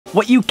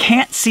What you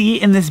can't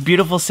see in this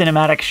beautiful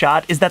cinematic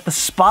shot is that the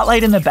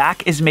spotlight in the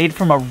back is made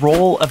from a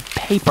roll of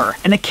paper,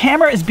 and the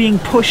camera is being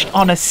pushed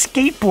on a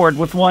skateboard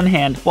with one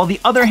hand, while the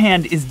other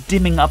hand is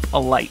dimming up a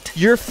light.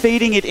 You're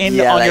fading it in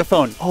on your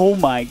phone. Oh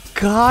my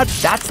god.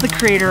 That's the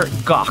creator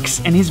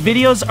Gawx, and his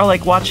videos are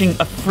like watching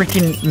a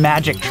freaking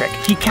magic trick.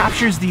 He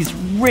captures these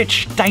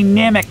rich,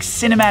 dynamic,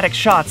 cinematic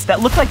shots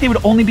that look like they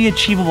would only be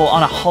achievable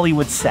on a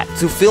Hollywood set.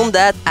 To film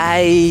that,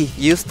 I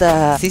used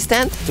a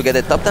C-stand to get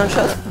a top-down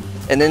shot.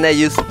 And then I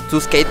used 2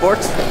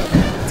 skateboards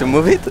to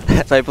move it.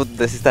 So I put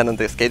the C-stand on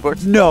the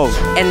skateboards. No.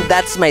 And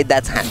that's my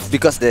dad's hand,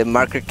 because the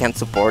marker can't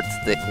support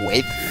the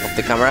weight of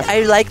the camera.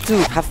 I like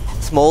to have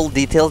small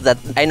details that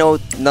I know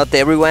not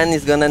everyone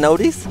is gonna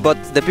notice, but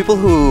the people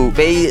who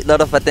pay a lot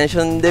of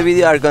attention in the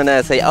video are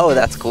gonna say, oh,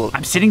 that's cool.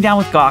 I'm sitting down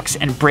with Gawx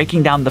and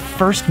breaking down the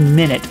first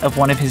minute of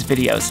one of his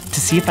videos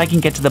to see if I can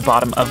get to the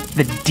bottom of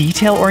the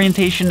detail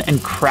orientation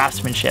and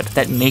craftsmanship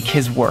that make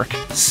his work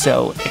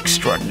so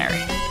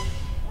extraordinary.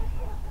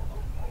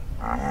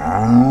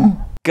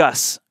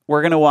 Gus,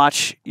 we're gonna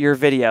watch your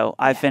video.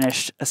 I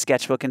finished a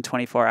sketchbook in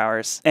 24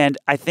 hours. And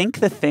I think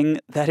the thing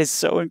that is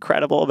so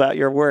incredible about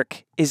your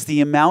work is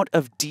the amount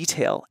of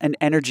detail and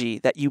energy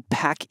that you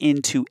pack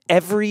into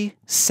every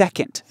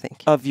second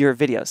of your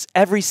videos.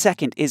 Every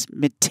second is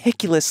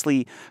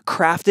meticulously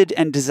crafted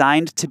and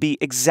designed to be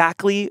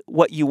exactly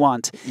what you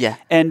want. Yeah.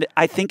 And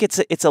I think it's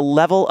a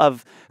level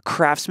of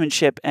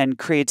craftsmanship and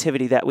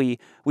creativity that we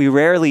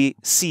rarely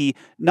see,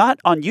 not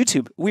on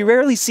YouTube, we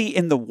rarely see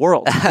in the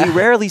world. We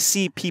rarely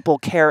see people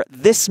care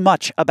this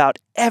much about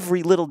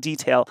every little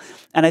detail.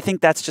 And I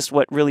think that's just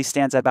what really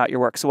stands out about your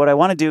work. So what I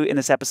want to do in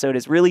this episode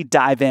is really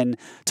dive in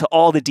to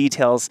all the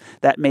details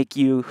that make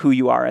you who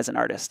you are as an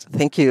artist.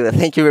 Thank you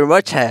very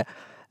much.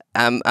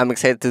 I'm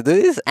excited to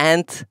do this,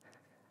 and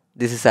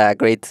this is a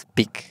great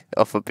pick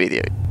of a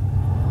video.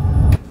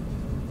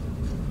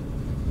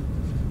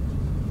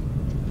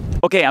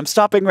 Okay, I'm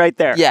stopping right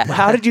there. Yeah.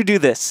 How did you do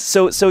this?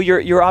 So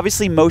you're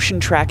obviously motion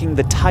tracking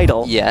the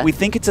title. Yeah. We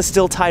think it's a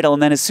still title,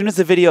 and then as soon as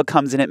the video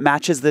comes in, it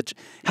matches the...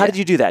 How did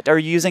you do that? Are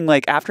you using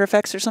like After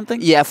Effects or something?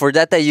 Yeah, for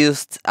that I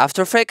used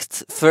After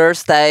Effects.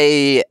 First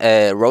I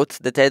wrote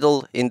the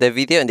title in the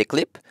video, in the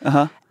clip.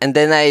 And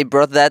then I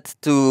brought that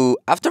to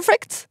After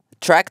Effects,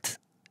 tracked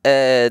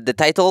the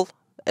title,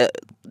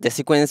 the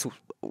sequence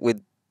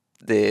with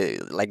the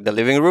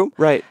living room.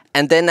 Right.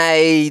 And then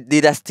I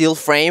did a still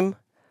frame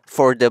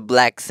for the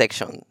black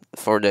section,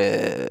 for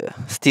the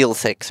still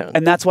section.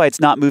 And that's why it's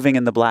not moving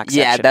in the black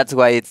section. Yeah, that's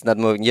why it's not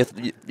moving.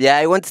 Yeah,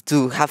 I wanted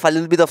to have a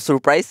little bit of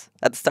surprise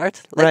at the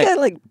start.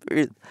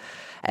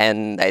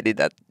 And I did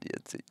that.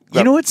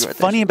 You know what's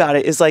funny about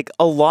it is like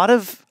a lot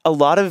of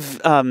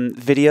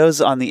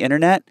videos on the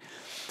internet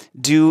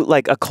do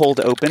like a cold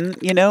open,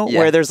 you know,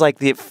 where there's like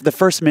the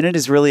first minute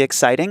is really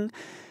exciting.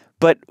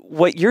 But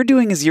what you're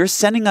doing is you're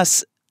sending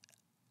us,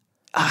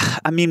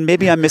 I mean,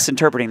 maybe I'm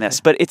misinterpreting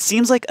this, but it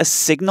seems like a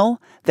signal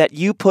that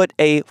you put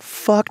a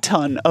fuck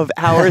ton of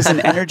hours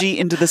and energy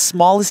into the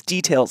smallest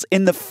details.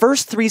 In the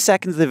first 3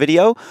 seconds of the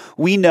video,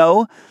 we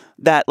know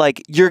that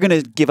like you're going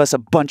to give us a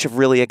bunch of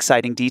really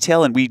exciting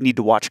detail and we need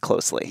to watch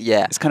closely.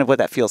 Yeah. It's kind of what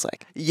that feels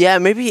like. Yeah,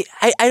 maybe.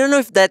 I don't know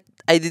if that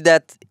I did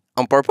that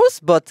on purpose,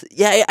 but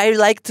yeah, I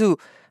like to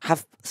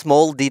have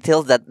small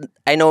details that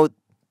I know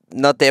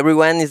not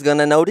everyone is going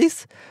to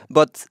notice,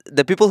 but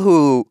the people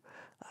who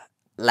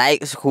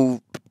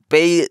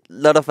pay a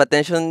lot of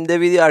attention in the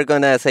video are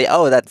gonna say,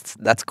 oh,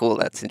 that's cool,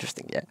 that's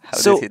interesting. Yeah, how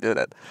does he do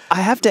that?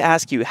 I have to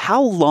ask you,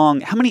 how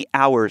many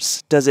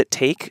hours does it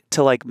take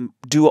to like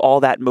do all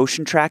that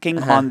motion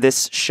tracking on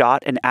this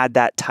shot and add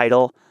that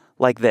title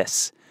like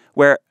this,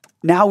 where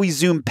now we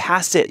zoom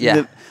past it?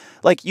 Yeah.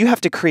 Like you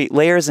have to create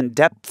layers and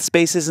depth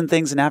spaces and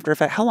things in After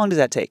Effects. How long does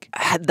that take?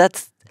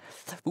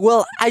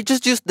 Well, I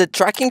just used the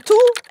tracking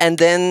tool, and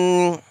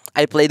then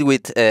I played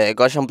with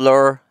Gaussian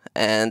blur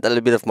and a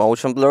little bit of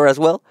motion blur as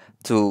well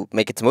to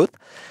make it smooth.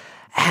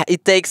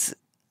 It takes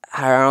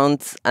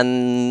around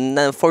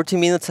 40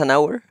 minutes, an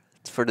hour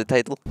for the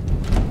title.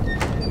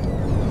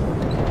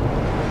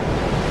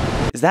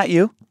 Is that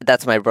you?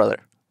 That's my brother.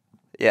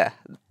 Yeah,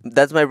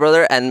 that's my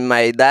brother, and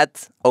my dad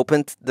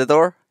opened the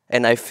door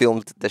and I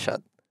filmed the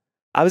shot.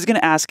 I was going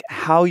to ask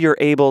how you're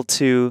able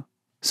to...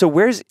 So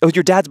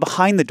your dad's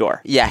behind the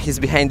door? Yeah, he's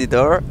behind the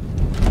door.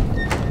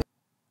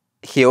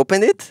 He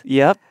opened it.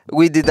 Yep.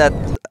 We did that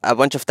a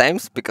bunch of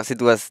times because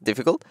it was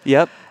difficult.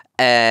 Yep.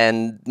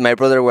 And my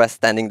brother was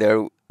standing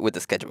there with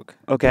the sketchbook.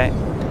 Okay.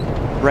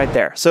 Right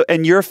there. So,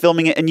 and you're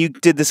filming it, and you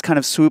did this kind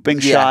of swooping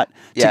shot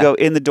to go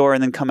in the door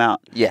and then come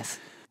out. Yes.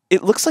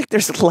 It looks like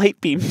there's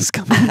light beams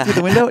coming in through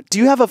the window. Do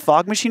you have a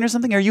fog machine or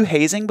something? Are you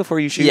hazing before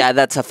you shoot? Yeah,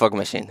 that's a fog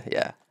machine.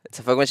 Yeah. It's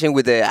a fog machine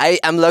with the...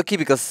 I'm lucky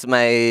because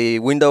my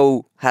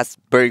window has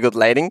very good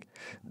lighting.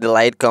 The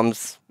light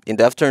comes in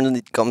the afternoon,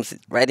 it comes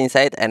right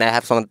inside, and I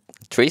have some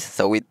trees,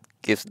 so it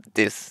gives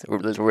this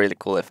really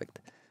cool effect.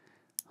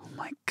 Oh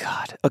my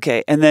God.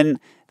 Okay, and then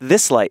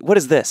this light, what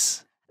is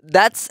this?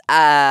 That's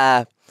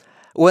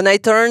when I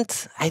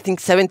turned, I think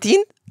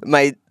 17,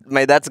 my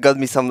dad's got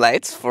me some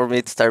lights for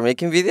me to start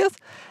making videos,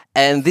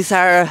 and these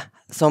are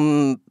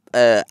some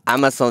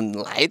Amazon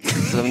light,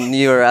 some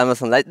newer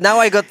Amazon light. Now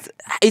I got.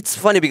 It's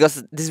funny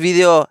because this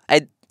video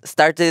I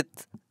started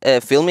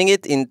filming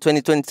it in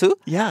 2022.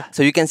 Yeah.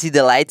 So you can see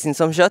the lights in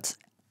some shots,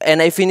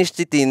 and I finished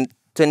it in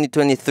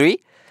 2023,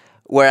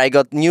 where I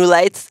got new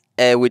lights,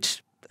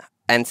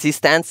 and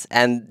C-stands,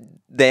 and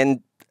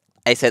then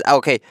I said,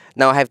 okay,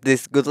 now I have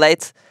these good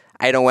lights.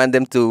 I don't want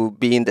them to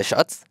be in the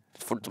shots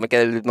to make it a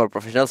little bit more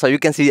professional. So you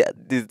can see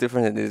this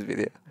difference in this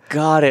video.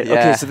 Got it. Yeah.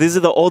 Okay, so these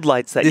are the old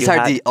lights that These you are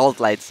had. the old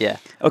lights, yeah.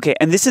 Okay,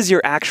 and this is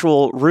your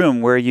actual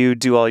room where you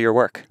do all your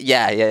work.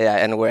 Yeah,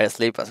 and where I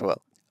sleep as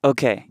well.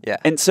 Okay. Yeah.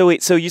 And so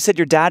wait, so you said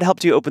your dad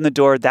helped you open the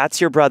door.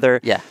 That's your brother.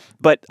 Yeah.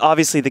 But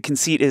obviously the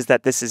conceit is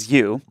that this is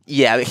you.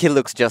 Yeah, he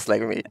looks just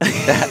like me.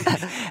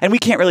 And we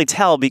can't really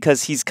tell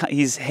because he's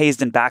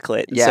hazed and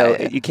backlit. Yeah, so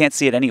yeah. you can't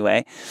see it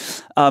anyway.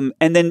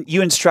 And then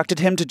you instructed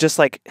him to just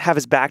like have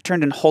his back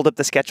turned and hold up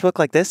the sketchbook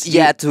like this?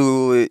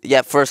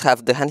 First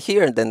have the hand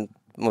here and then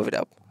move it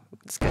up.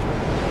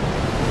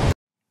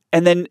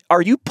 And then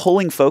are you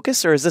pulling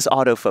focus or is this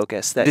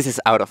autofocus? This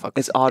is autofocus.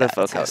 It's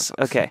autofocus.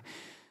 Okay.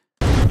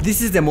 This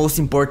is the most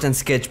important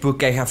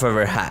sketchbook I have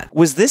ever had.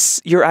 Was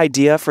this your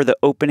idea for the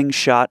opening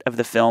shot of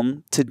the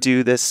film to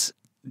do this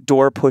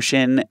door push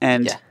in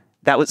and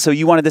that was so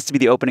you wanted this to be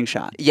the opening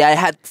shot?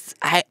 Yeah,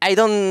 I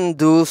don't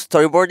do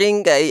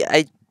storyboarding.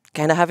 I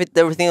kind of have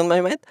everything on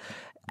my mind.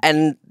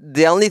 And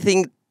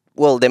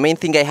the main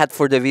thing I had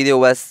for the video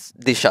was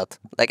this shot.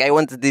 Like I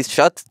wanted this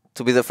shot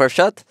to be the first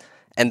shot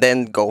and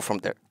then go from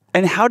there.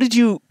 And how did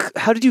you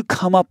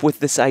come up with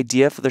this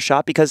idea for the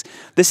shot? Because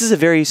this is a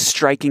very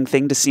striking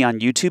thing to see on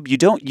YouTube. You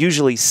don't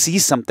usually see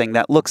something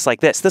that looks like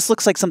this. This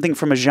looks like something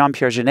from a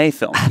Jean-Pierre Jeunet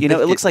film. You know,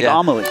 it looks like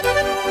Amelie.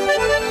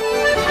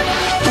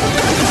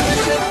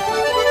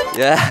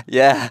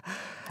 Yeah.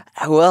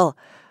 Well,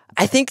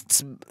 I think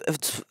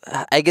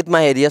I get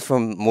my ideas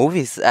from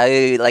movies.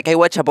 I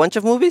watch a bunch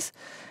of movies,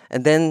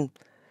 and then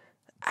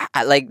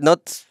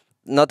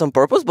not on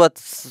purpose, but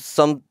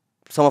some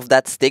of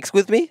that sticks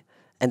with me.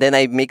 And then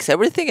I mix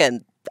everything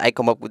and I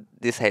come up with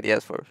these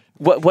ideas for...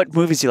 What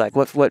movies do you like?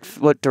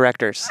 What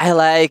directors? I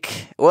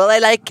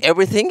like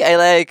everything. I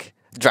like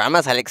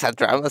dramas. I like sad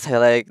dramas.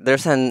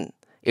 There's an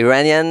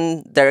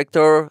Iranian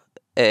director.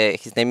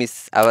 His name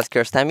is Abbas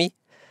Kiarostami.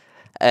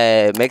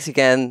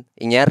 Mexican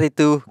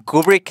Iñárritu.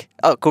 Kubrick.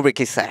 Oh, Kubrick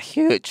is a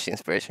huge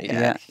inspiration.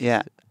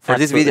 Yeah. For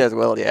this video as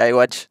well. Yeah, I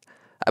watch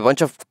a bunch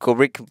of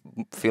Kubrick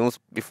films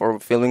before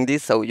filming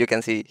this, so you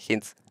can see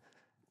hints.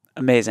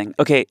 Amazing.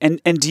 Okay,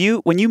 and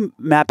when you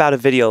map out a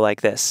video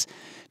like this,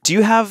 do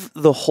you have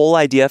the whole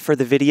idea for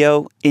the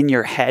video in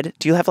your head?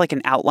 Do you have like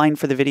an outline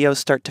for the video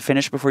start to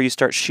finish before you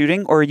start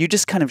shooting? Or are you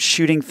just kind of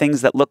shooting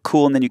things that look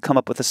cool and then you come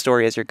up with a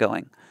story as you're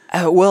going?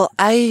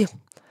 I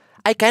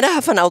kind of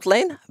have an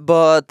outline,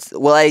 but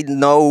I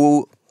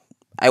know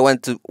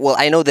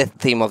the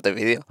theme of the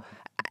video.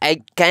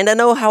 I kind of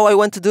know how I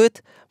want to do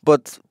it,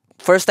 but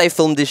first I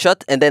film this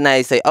shot and then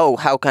I say, oh,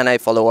 how can I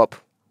follow up?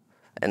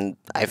 And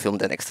I film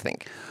the next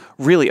thing.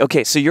 Really?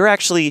 Okay, so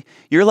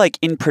you're like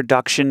in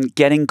production,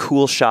 getting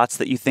cool shots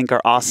that you think are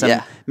awesome.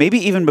 Yeah. Maybe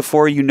even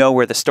before you know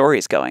where the story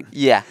is going.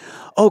 Yeah.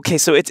 Okay,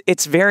 so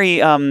it's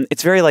very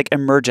like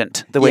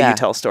emergent the way you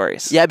tell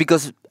stories. Yeah,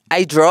 because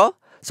I draw,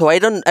 so I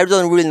don't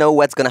really know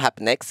what's gonna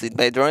happen next in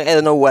my drawing. I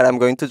don't know what I'm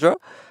going to draw.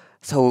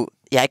 So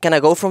yeah, I kind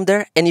of go from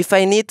there. And if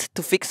I need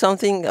to fix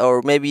something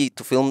or maybe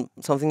to film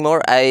something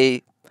more,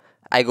 I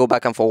go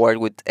back and forward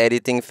with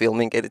editing,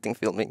 filming.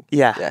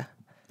 Yeah.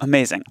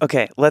 Amazing.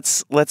 Okay,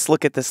 let's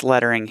look at this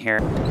lettering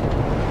here.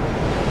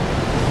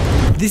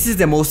 This is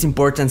the most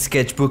important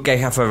sketchbook I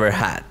have ever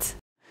had.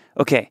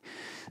 Okay,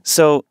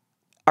 so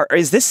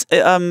is this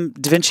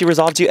DaVinci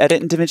Resolve? Do you edit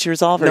in DaVinci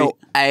Resolve? No,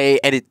 I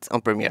edit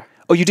on Premiere.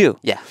 Oh, you do?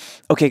 Yeah.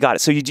 Okay, got it.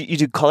 So you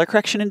do color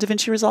correction in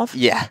DaVinci Resolve?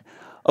 Yeah.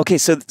 Okay,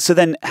 so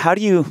then how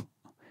do you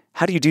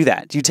do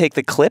that? Do you take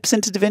the clips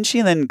into DaVinci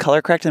and then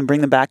color correct and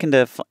bring them back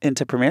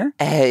into Premiere?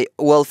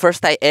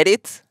 First I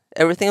edit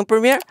everything in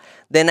Premiere,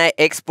 then I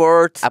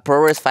export a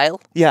ProRes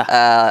file.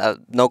 Yeah.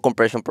 No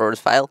compression ProRes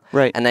file.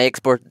 Right. And I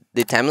export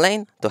the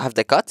timeline to have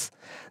the cuts.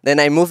 Then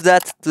I move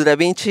that to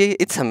DaVinci.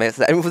 It's a mess.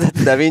 I move that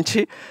to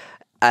DaVinci,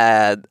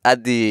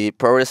 add the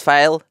ProRes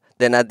file,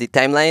 then add the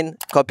timeline,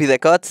 copy the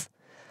cuts,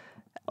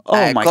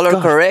 color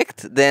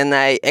correct, then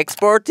I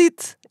export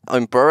it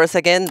on ProRes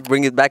again,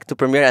 bring it back to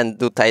Premiere and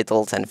do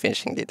titles and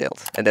finishing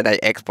details. And then I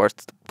export,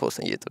 post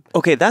on YouTube.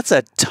 Okay, that's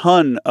a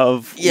ton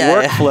of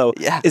workflow.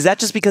 Yeah. Is that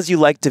just because you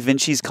like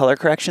DaVinci's color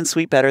correction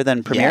suite better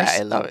than Premiere's? Yeah,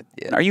 I love it.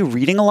 Yeah. Are you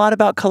reading a lot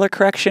about color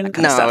correction?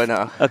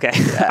 No. Okay.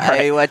 Yeah, All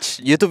right. I watch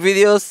YouTube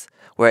videos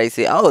where I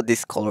say, oh,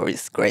 this color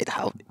is great.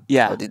 How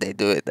did they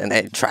do it? And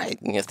I try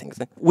new things.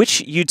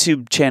 Which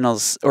YouTube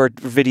channels or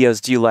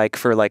videos do you like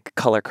for like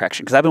color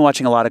correction? Because I've been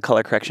watching a lot of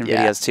color correction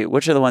videos too.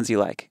 Which are the ones you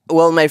like?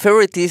 Well, my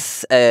favorite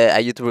is a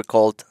YouTuber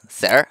called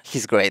Ser.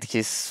 He's great.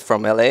 He's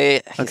from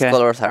LA. His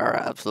colors are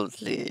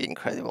absolutely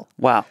incredible.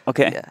 Wow.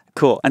 Okay. Yeah.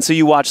 Cool. And so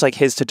you watch like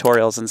his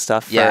tutorials and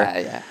stuff?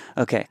 Yeah.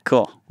 Okay,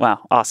 cool. Wow.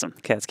 Awesome.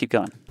 Okay, let's keep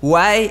going.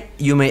 Why,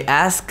 you may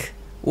ask?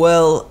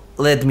 Well,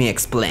 Let me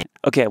explain.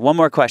 Okay, one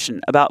more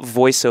question about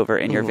voiceover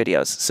in your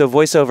videos. So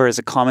voiceover is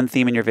a common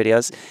theme in your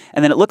videos.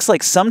 And then it looks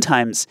like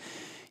sometimes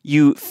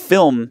you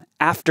film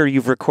after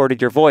you've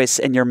recorded your voice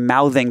and you're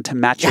mouthing to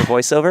match your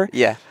voiceover.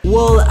 Yeah.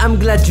 Well, I'm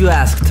glad you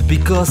asked,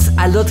 because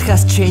a lot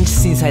has changed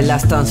since I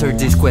last answered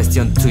this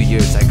question 2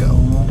 years ago.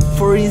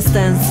 For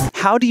instance,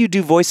 how do you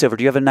do voiceover?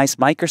 Do you have a nice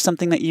mic or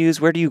something that you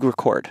use? Where do you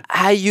record?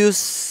 I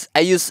use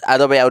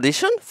Adobe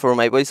Audition for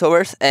my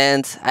voiceovers,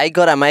 and I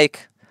got a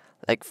mic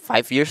like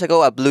 5 years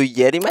ago, a Blue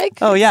Yeti mic.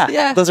 Oh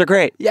yeah, those are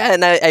great. Yeah,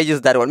 and I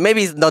use that one.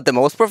 Maybe it's not the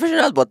most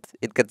professional, but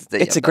it gets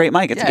the It's a great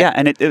mic. It's,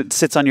 and it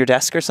sits on your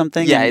desk or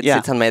something. Yeah, and, it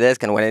sits on my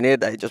desk, and when I need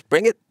it, I just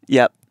bring it.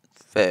 Yep.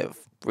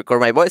 Record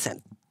my voice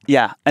and.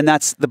 Yeah, and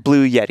that's the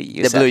Blue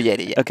Yeti. Blue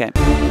Yeti. Yeah. Okay.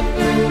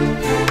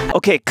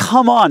 Okay,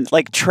 come on,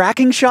 like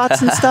tracking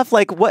shots and stuff.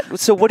 Like what?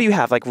 So what do you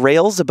have? Like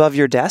rails above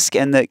your desk,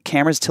 and the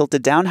camera's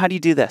tilted down. How do you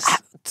do this?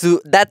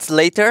 That's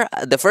later.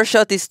 The first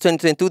shot is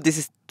 2022. This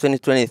is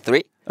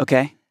 2023.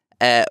 Okay.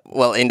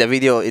 Well, in the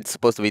video, it's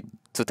supposed to be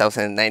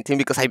 2019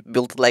 because I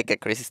built like a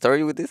crazy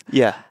story with this.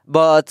 Yeah.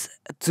 But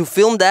to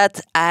film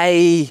that,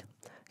 I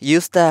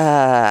used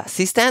a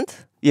C-stand.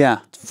 Yeah.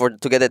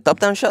 To get a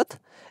top-down shot,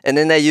 and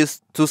then I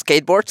used 2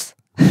 skateboards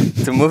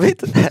to move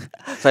it.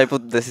 So I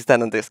put the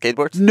C-stand on the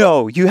skateboards.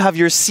 No, you have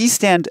your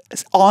C-stand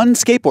on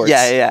skateboards.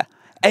 Yeah.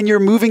 And you're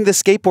moving the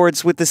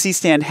skateboards with the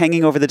C-stand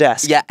hanging over the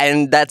desk. Yeah,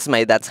 and that's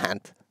my dad's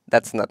hand.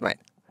 That's not mine.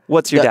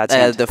 What's your dad's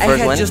hand? The first I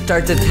had one. just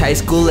started high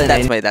school, and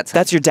That's my dad's hand.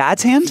 That's your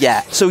dad's hand?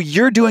 Yeah. So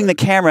you're doing the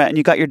camera and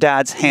you got your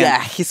dad's hand.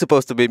 Yeah, he's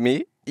supposed to be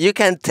me. You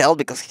can't tell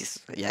because he's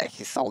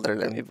older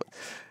than me. But.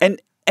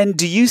 And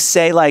do you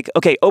say like,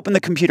 okay, open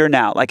the computer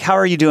now? Like, how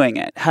are you doing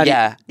it?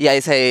 Yeah, I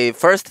say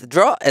first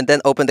draw and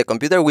then open the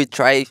computer. We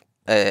try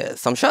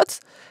some shots,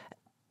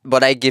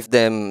 but I give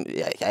them.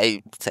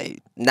 I say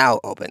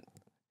now open.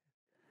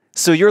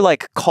 So you're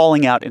like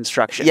calling out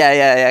instruction.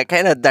 Yeah,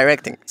 kind of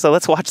directing. So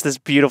let's watch this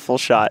beautiful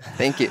shot.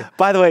 Thank you.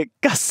 By the way,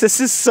 Gus, this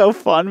is so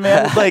fun,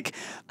 man. Like,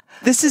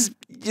 this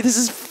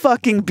is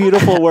fucking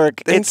beautiful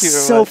work. Thank you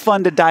very so much.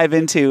 fun to dive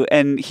into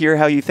and hear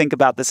how you think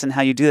about this and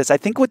how you do this. I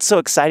think what's so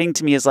exciting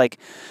to me is like,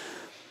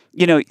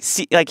 you know,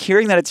 see, like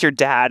hearing that it's your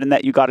dad and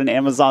that you got an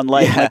Amazon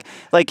Light. Yeah.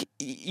 Like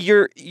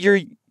you're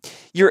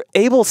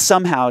able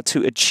somehow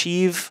to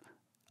achieve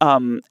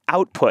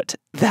output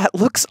that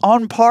looks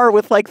on par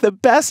with like the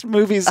best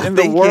movies in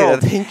the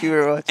world. Thank you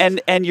very much.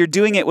 And you're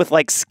doing it with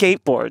like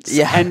skateboards.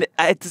 Yeah. And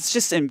it's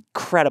just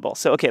incredible.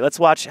 So, okay, let's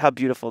watch how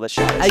beautiful this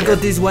shot is. I got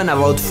this one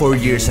about 4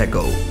 years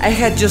ago. I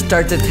had just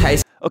started high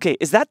school. Okay,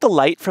 is that the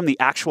light from the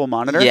actual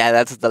monitor? Yeah,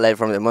 that's the light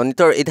from the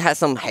monitor. It has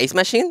some haze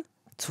machine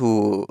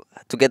to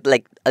get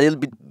like a little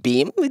bit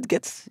beam.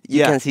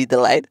 You can see the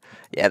light.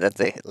 Yeah, that's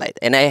the light.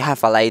 And I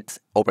have a light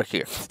over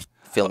here,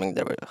 filming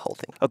the whole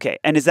thing. Okay,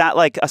 and is that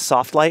like a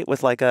soft light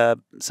with like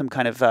some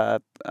kind of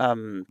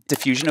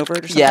diffusion over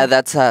it or something? Yeah,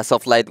 that's a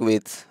soft light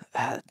with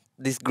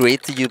this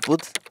grid you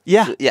put.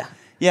 Yeah. Yeah.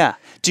 Yeah.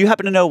 Do you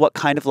happen to know what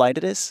kind of light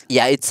it is?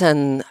 Yeah, it's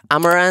an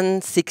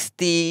Amaran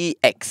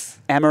 60X.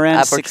 Amaran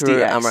Aperture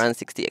 60X. Amaran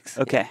 60X.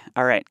 Okay.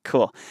 All right.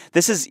 Cool.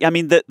 This is, I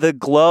mean, the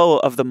glow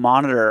of the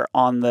monitor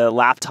on the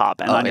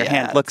laptop and on your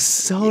hand looks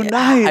so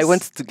nice. I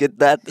went to get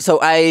that. So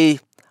I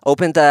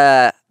opened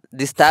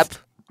this tab,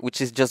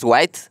 which is just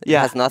white. It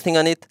has nothing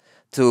on it,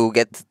 to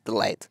get the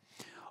light.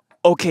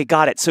 Okay,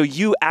 got it. So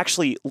you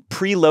actually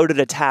preloaded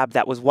a tab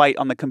that was white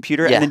on the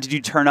computer, and then did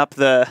you turn up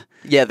the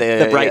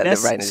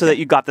brightness, so that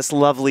you got this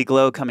lovely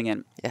glow coming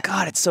in? Yeah.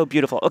 God, it's so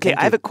beautiful. Okay,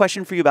 I have a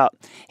question for you about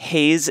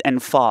haze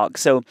and fog.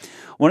 So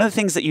one of the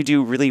things that you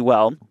do really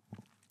well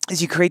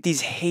is you create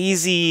these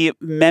hazy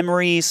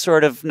memory,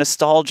 sort of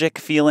nostalgic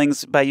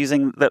feelings by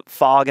using the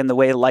fog and the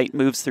way light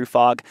moves through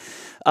fog.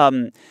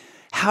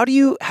 How do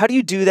you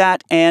do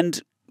that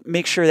and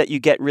make sure that you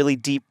get really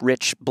deep,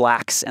 rich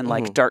blacks and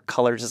like dark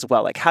colors as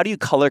well? Like, how do you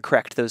color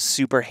correct those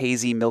super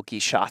hazy, milky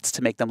shots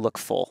to make them look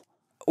full?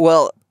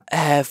 Well,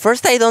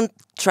 first I don't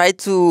try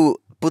to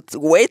put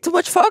way too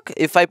much fog.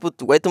 If I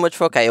put way too much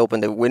fog, I open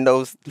the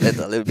windows, let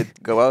a little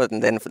bit go out,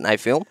 and then I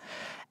film.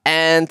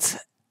 And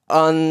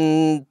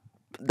on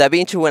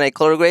DaVinci, when I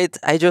color grade,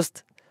 I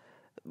just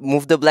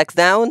move the blacks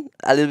down,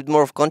 a little bit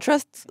more of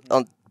contrast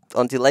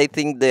until I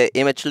think the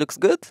image looks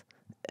good.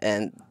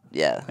 And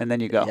yeah. And then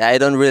you go. Yeah, I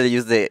don't really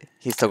use the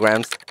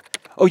histograms.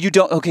 Oh, you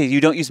don't? Okay, you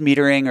don't use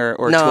metering or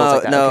tools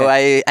like that? No,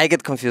 okay. I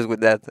get confused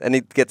with that, and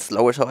it gets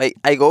slower. So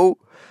I go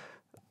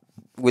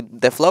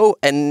with the flow,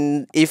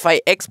 and if I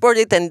export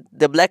it and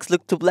the blacks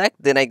look too black,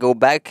 then I go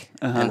back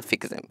and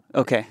fix them.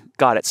 Okay,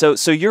 got it.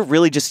 So you're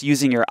really just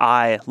using your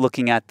eye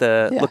looking at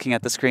the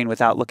screen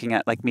without looking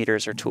at like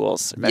meters or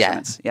tools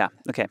measurements. Yeah.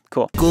 Okay,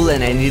 cool. Cool,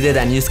 and I needed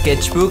a new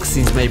sketchbook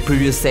since my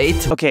previous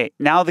set. Okay,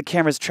 now the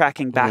camera's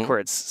tracking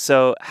backwards.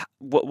 So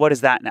what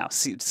is that now?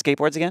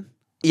 Skateboards again?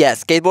 Yeah,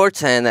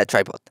 skateboards and a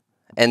tripod.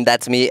 And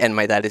that's me, and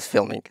my dad is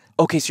filming.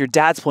 Okay, so your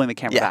dad's pulling the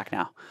camera back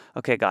now.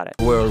 Okay, got it.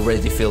 Were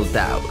already filled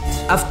out.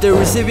 After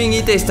receiving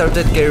it, I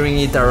started carrying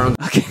it around.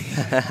 Okay.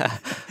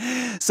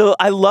 So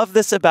I love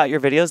this about your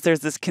videos. There's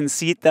this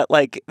conceit that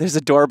like there's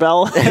a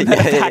doorbell and then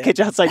a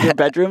package outside your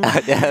bedroom.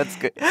 Yeah, that's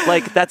good.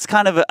 Like that's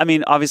kind of I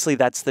mean, obviously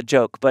that's the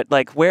joke, but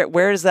like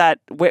where is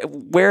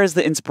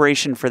the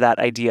inspiration for that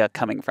idea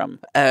coming from?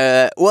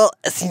 Well,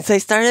 since I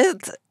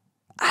started,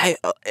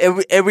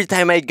 every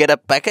time I get a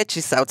package,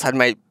 it's outside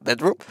my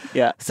bedroom.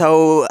 Yeah.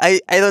 So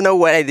I don't know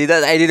why I did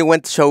that. I didn't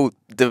want to show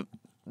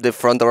the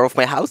front door of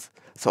my house,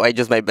 so I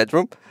just my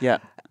bedroom. Yeah.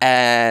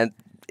 And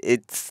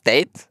it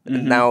stayed.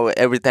 Now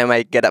every time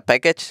I get a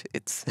package,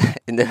 it's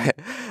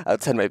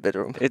outside my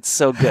bedroom. It's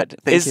so good.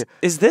 Thank you.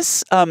 Is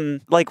this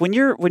like when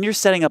you're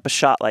setting up a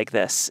shot like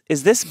this?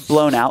 Is this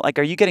blown out? Like,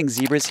 are you getting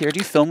zebras here? Do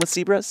you film with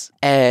zebras?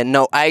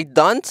 No, I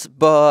don't.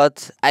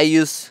 But I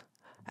use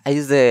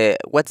the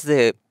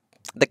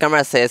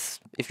camera says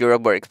if you're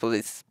overexposed,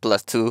 it's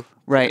 +2.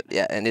 Right.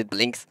 Yeah, and it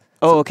blinks.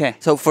 Oh, okay.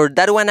 So for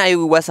that one, I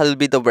was a little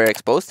bit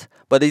overexposed,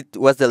 but it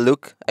was the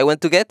look I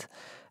want to get.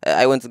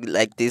 I want to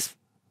like this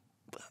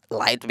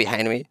light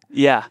behind me.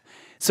 Yeah.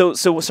 So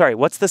sorry.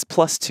 What's this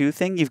 +2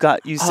 thing? You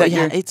set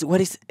your it's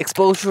what is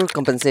exposure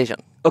compensation.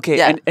 okay.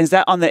 Yeah. And is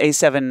that on the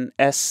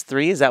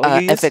A7S3? Is that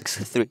what you use?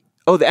 FX3.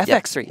 Oh, the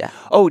FX3. yeah.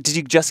 Oh, did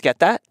you just get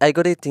that? I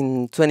got it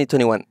in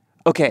 2021.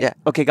 Okay. Yeah.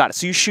 Okay, got it.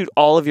 So you shoot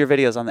all of your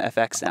videos on the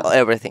FX now.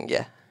 Everything,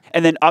 yeah.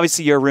 And then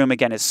obviously your room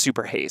again is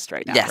super hazed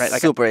right now, Yes, right?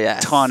 Like super, a yeah,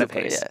 ton of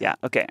super, haze. yeah.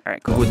 Yeah. Okay. All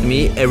right. Cool. With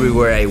me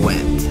everywhere I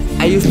went.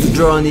 I used to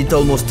draw on it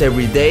almost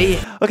every day.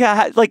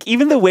 Okay. Like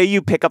even the way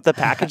you pick up the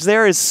package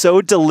there is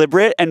so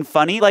deliberate and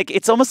funny. Like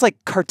it's almost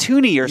like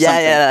cartoony or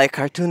something. Yeah, like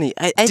cartoony.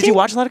 Did you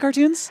watch a lot of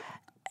cartoons?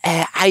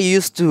 I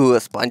used to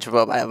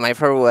SpongeBob. My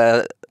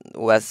favorite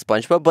was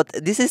SpongeBob, but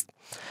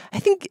I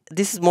think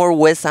this is more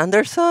Wes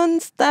Anderson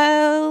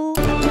style.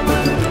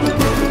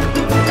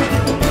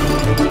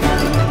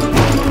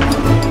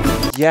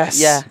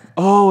 Yes. Yeah.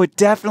 Oh, it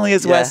definitely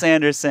is Yeah. Wes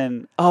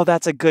Anderson. Oh,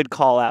 that's a good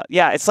call out.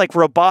 Yeah, it's like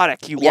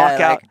robotic. You Yeah,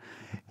 walk out.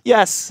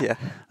 Yes. Yeah.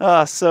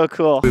 Oh, so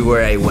cool.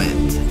 Everywhere I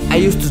went. I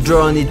used to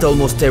draw on it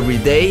almost every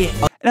day.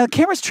 Now the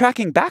camera's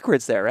tracking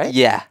backwards there, right?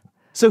 Yeah.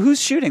 So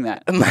who's shooting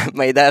that?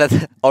 My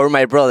dad or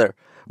my brother.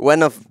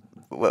 One of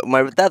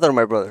my dad or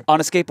my brother. On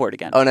a skateboard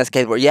again. On a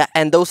skateboard, yeah.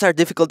 And those are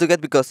difficult to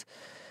get because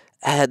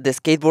the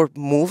skateboard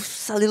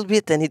moves a little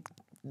bit and it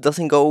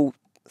doesn't go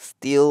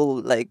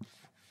still like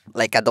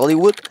a dolly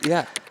would.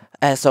 Yeah.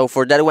 So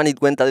for that one, it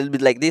went a little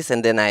bit like this,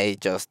 and then I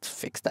just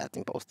fixed that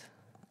in post.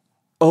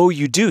 Oh,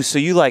 you do. So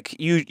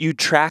you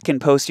track in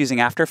post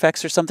using After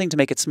Effects or something to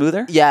make it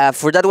smoother? Yeah,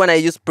 for that one I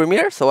used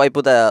Premiere, so I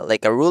put a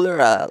ruler,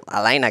 a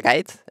line, a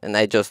guide, and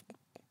I just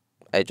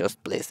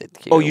placed it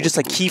here. Oh, you just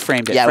like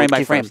keyframed it yeah, frame with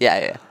by frame. keyframes.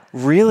 Yeah.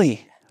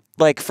 Really?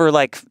 Like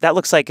that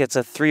looks like it's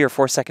a 3 or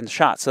 4 second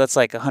shot. So that's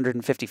like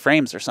 150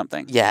 frames or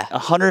something. Yeah.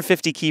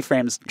 150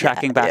 keyframes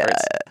tracking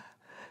backwards. Yeah.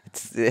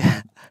 It's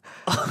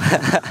Oh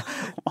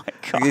my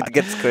God. it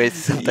gets crazy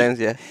sometimes.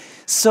 Yeah.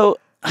 So,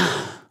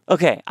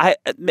 okay, I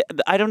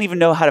don't even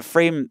know how to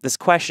frame this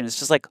question. It's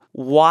just like,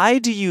 why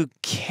do you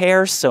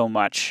care so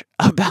much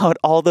about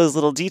all those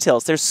little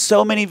details? There's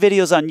so many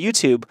videos on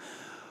YouTube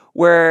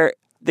where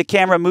the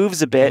camera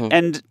moves a bit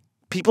and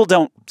people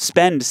don't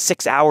spend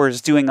 6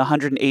 hours doing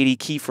 180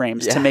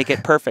 keyframes to make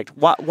it perfect.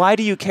 Why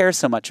do you care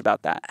so much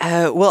about that?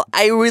 Well,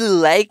 I really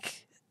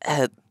like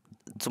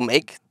to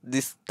make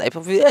this type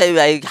of video.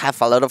 I have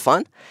a lot of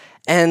fun.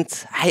 And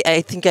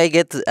I think I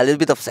get a little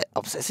bit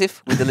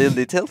obsessive with the little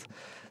details.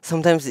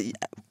 Sometimes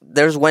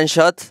there's one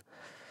shot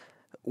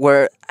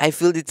where I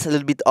feel it's a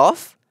little bit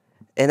off,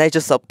 and I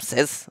just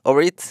obsess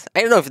over it.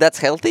 I don't know if that's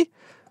healthy,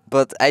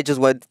 but I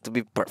just want it to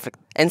be perfect.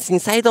 And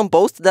since I don't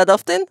post that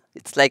often,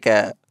 it's like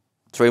a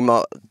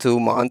 2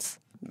 months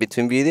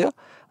between video.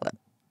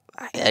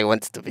 I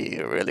want it to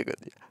be really good.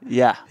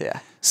 Yeah.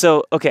 Yeah.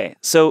 So, okay.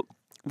 So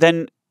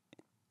then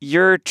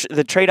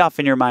the trade-off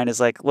in your mind is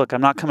like, look,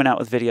 I'm not coming out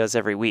with videos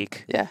every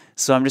week. Yeah.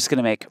 So I'm just going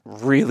to make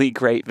really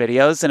great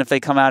videos. And if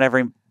they come out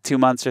every 2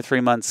 months or 3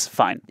 months,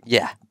 fine.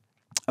 Yeah.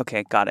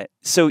 Okay, got it.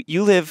 So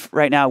you live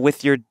right now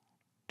with your,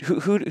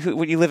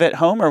 who you live at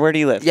home or where do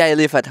you live? Yeah, I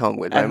live at home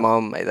with my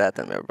mom, my dad,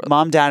 and my brother.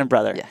 Mom, dad, and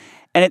brother. Yeah.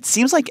 And it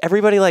seems like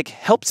everybody like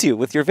helps you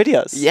with your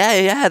videos.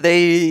 Yeah.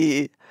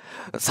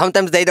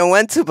 Sometimes they don't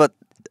want to, but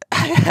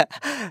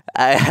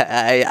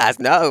I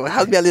ask, no,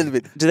 help me a little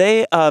bit. Do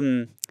they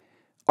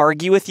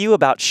argue with you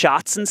about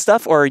shots and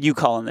stuff, or are you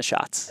calling the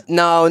shots?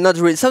 No, not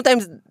really.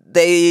 Sometimes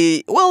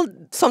they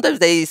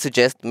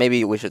suggest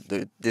maybe we should do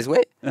it this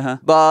way,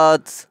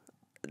 but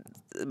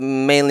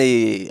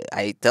mainly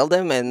I tell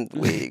them and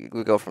we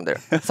go from there.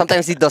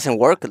 Sometimes it doesn't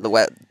work,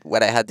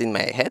 what I had in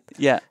my head.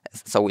 Yeah.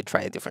 So we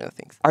try different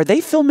things. Are they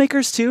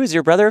filmmakers too? Is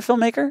your brother a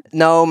filmmaker?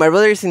 No, my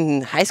brother is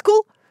in high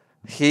school.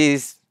 He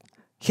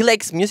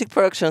likes music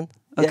production.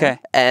 Okay.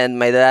 Yeah. And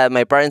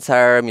my parents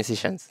are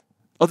musicians.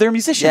 Oh, they're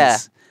musicians. Yeah.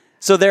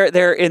 So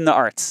they're in the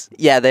arts.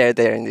 Yeah,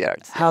 they're in the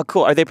arts. How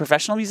cool. Are they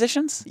professional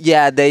musicians?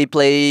 Yeah, they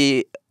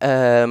play.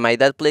 My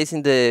dad plays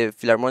in the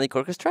Philharmonic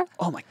Orchestra.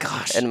 Oh my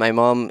gosh. And my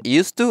mom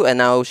used to, and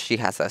now she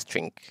has a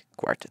string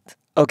quartet.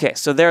 Okay,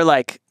 so they're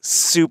like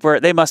super.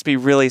 They must be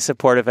really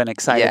supportive and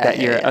excited that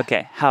you're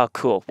okay. How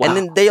cool! Wow. And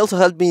then they also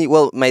helped me.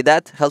 Well, my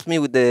dad helps me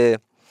with the.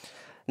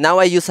 Now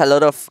I use a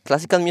lot of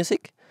classical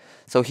music,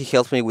 so he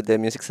helps me with the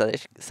music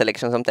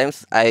selection.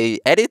 Sometimes I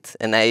edit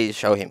and I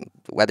show him,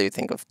 what do you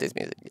think of this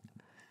music?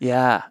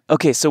 Yeah.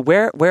 Okay, so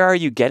where are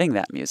you getting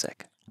that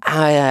music?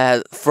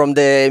 From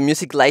the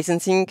music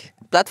licensing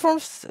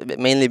platforms,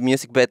 mainly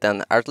MusicBed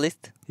and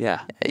Artlist.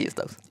 Yeah, I use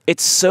those.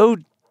 it's so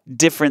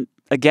different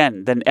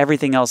again than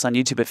everything else on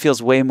YouTube. It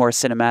feels way more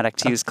cinematic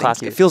to use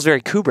classical. It feels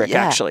very Kubrick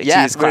actually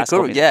to use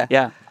classical music.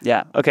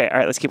 Yeah. Okay, all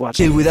right, let's keep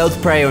watching. Till without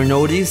prior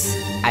notice,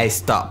 I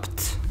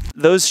stopped.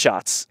 Those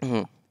shots.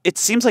 It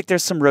seems like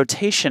there's some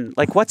rotation.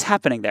 Like what's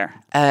happening there?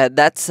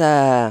 That's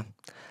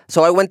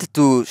so I wanted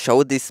to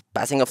show this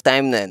passing of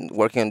time and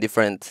working on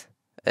different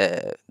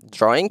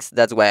drawings.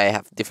 That's why I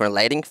have different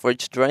lighting for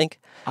each drawing.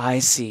 I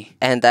see.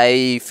 And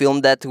I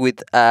filmed that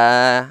with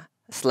a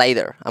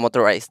slider, a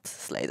motorized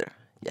slider.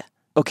 Yeah.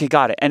 Okay,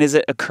 got it. And is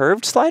it a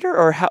curved slider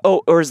or how?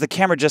 Oh, or is the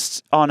camera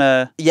just on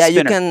a Yeah,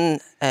 spinner? you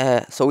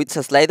can. So it's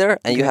a slider,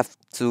 and you have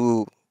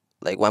to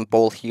like one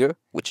pole here,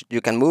 which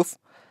you can move,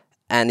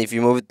 and if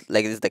you move it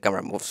like this, the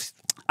camera moves.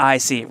 I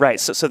see. Right.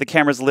 So the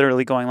camera's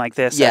literally going like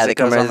this as the it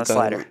goes camera on the is going,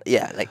 slider.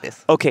 Yeah, like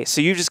this. Okay,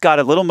 so you just got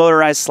a little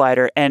motorized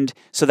slider, and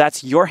so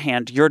that's your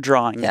hand, you're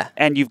drawing,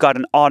 and you've got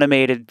an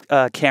automated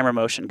camera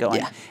motion going.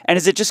 Yeah. And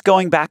is it just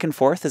going back and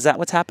forth? Is that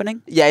what's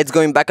happening? Yeah, it's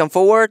going back and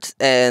forward,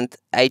 and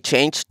I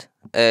changed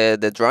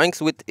the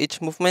drawings with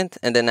each movement,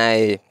 and then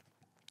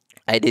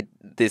I did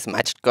this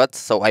matched cuts,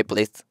 so I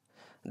placed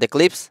the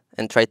clips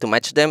and tried to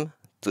match them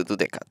to do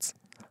the cuts.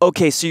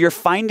 Okay, so you're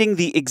finding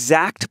the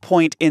exact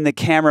point in the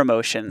camera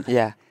motion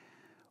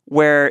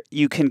where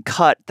you can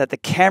cut that the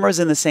camera's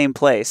in the same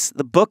place,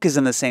 the book is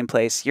in the same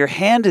place, your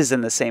hand is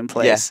in the same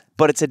place,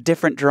 but it's a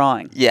different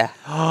drawing. Yeah.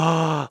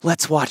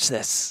 Let's watch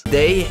this.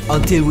 Day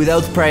until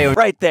without prior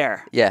Right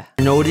there. Yeah.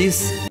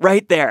 notice.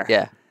 Right there.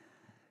 Yeah.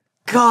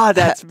 God,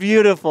 that's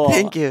beautiful.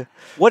 Thank you.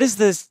 What is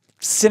this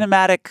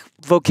cinematic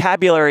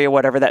vocabulary or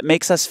whatever that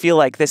makes us feel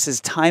like this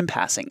is time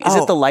passing? Is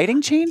it the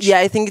lighting change? Yeah,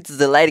 I think it's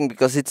the lighting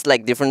because it's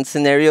like different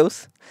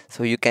scenarios,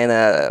 so you kind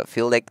of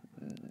feel like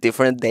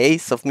different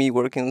days of me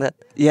working that.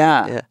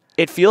 Yeah.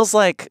 It feels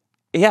like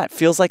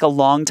a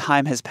long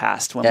time has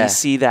passed when we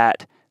see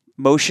that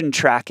motion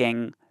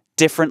tracking,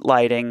 different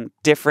lighting,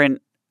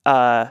 different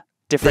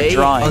Day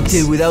drawings.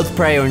 until without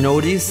prior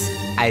notice,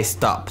 I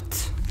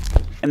stopped.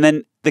 And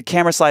then the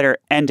camera slider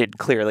ended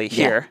clearly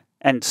here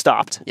and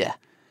stopped. Yeah.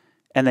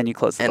 And then you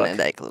closed the book.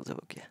 And I closed the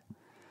book, yeah.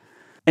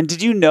 And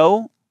did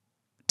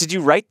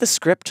you write the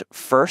script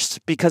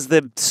first? Because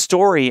the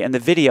story and the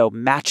video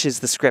matches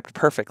the script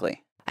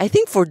perfectly. I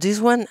think for this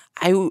one,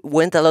 I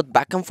went a lot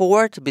back and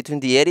forward between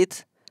the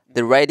edit,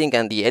 the writing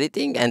and the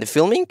editing and the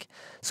filming.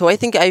 So I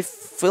think I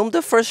filmed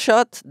the first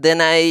shot,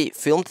 then I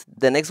filmed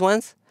the next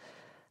ones.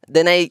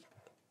 Then I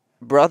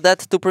brought that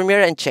to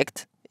Premiere and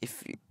checked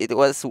if it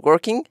was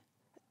working.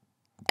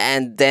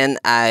 And then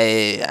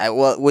I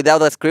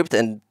without a script,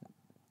 and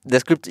the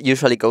script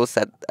usually goes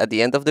at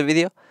the end of the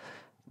video,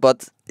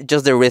 but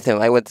just the rhythm.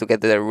 I want to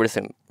get the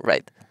rhythm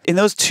right. In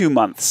those 2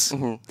 months,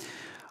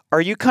 are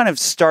you kind of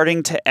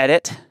starting to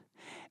edit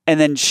and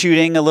then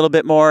shooting a little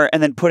bit more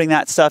and then putting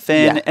that stuff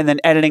in and then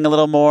editing a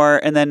little more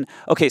and then,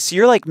 okay, so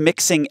you're like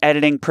mixing,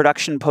 editing,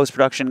 production,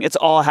 post-production. It's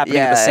all happening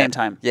at the same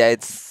time. Yeah,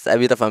 it's a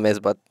bit of a mess,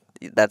 but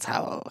that's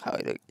how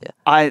I do it.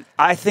 Yeah.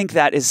 I think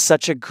that is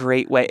such a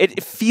great way.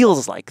 It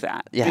feels like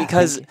that. Yeah,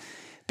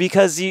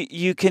 because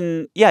you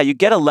can you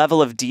get a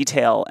level of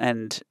detail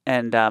and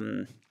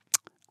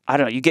I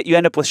don't know, you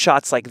end up with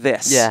shots like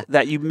this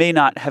that you may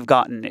not have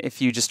gotten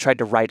if you just tried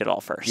to write it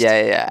all first.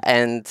 Yeah.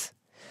 And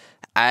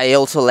I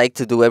also like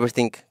to do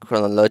everything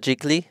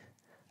chronologically.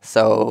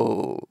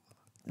 So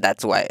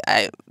that's why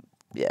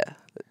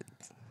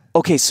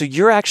Okay, so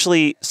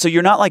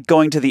you're not like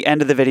going to the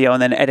end of the video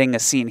and then editing a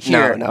scene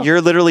here. No.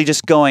 You're literally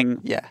just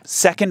going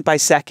second by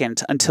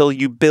second until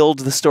you build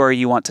the story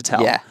you want to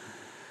tell. Yeah.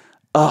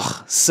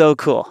 Oh, so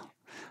cool.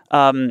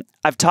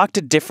 I've talked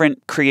to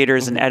different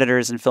creators and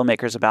editors and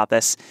filmmakers about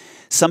this.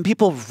 Some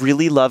people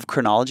really love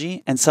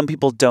chronology and some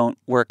people don't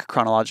work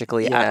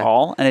chronologically at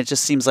all. And it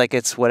just seems like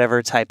it's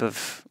whatever type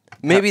of...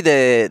 Maybe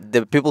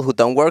the people who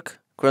don't work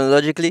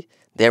chronologically,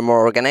 they're more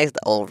organized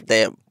or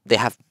they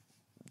have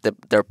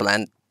their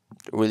plan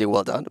really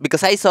well done.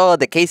 Because I saw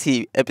the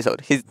Casey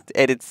episode. He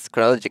edits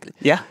chronologically.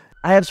 Yeah.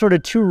 I have sort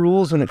of two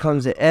rules when it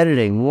comes to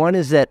editing. One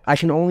is that I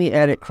can only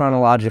edit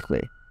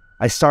chronologically.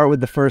 I start with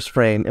the first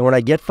frame, and when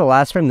I get to the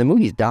last frame, the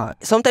movie's done.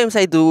 Sometimes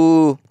I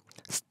do,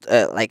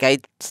 I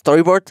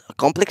storyboard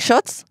complex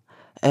shots.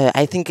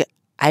 I think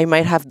I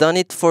might have done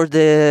it for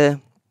the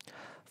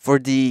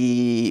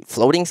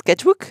floating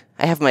sketchbook.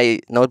 I have my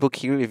notebook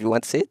here if you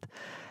want to see it.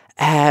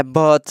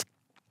 But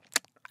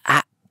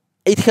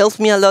it helps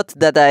me a lot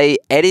that I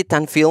edit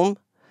and film,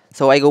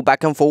 so I go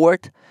back and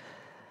forward.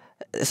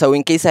 So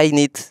in case I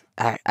need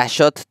a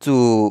shot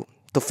to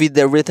fit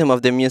the rhythm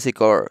of the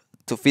music or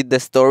to fit the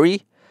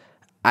story,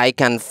 I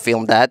can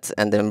film that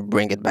and then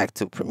bring it back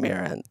to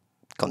Premiere and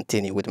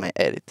continue with my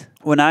edit.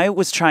 When I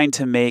was trying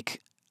to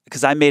make,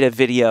 because I made a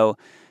video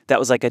that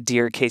was like a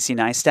Dear Casey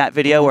Neistat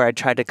video where I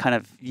tried to kind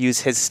of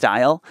use his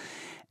style.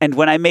 And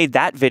when I made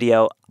that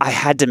video, I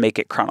had to make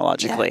it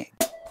chronologically.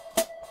 Yeah.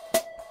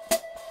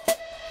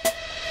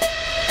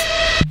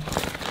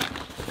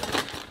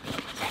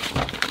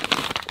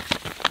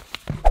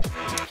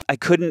 I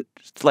couldn't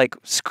like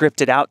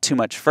script it out too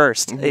much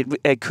first.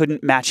 I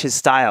couldn't match his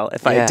style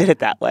if I did it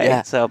that way.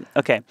 Yeah. So,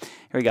 okay,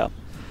 here we go.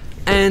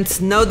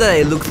 And now that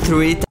I looked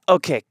through it...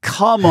 Okay,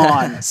 come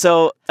on.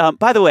 So,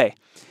 by the way,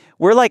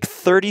 we're like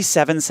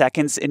 37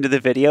 seconds into the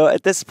video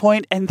at this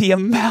point, and the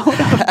amount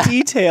of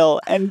detail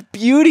and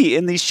beauty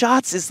in these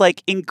shots is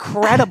like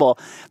incredible.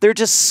 They're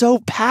just so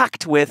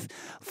packed with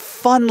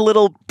fun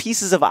little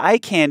pieces of eye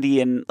candy,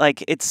 and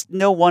like it's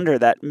no wonder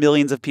that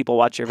millions of people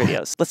watch your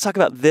videos. Let's talk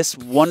about this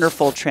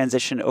wonderful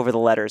transition over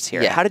the letters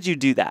here. Yeah. How did you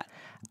do that?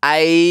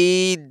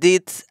 I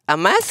did a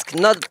mask,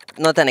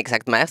 not an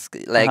exact mask,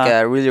 like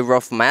a really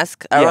rough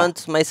mask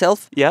around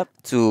myself. Yep.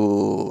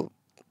 To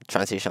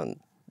transition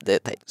the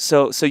type.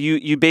 So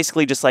you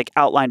basically just like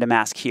outlined a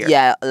mask here.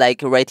 Yeah,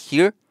 like right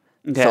here.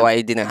 Okay. So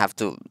I didn't have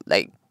to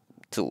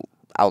to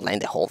outline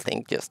the whole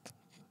thing, just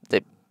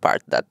the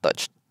part that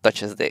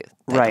touches the title.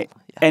 Right.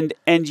 Yeah.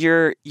 And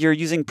you're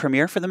using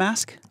Premiere for the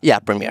mask? Yeah,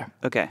 Premiere.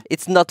 Okay.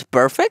 It's not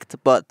perfect,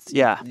 but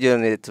you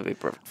don't need it to be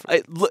perfect.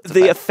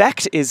 The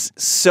effect is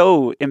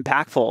so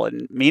impactful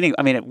and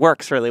I mean, it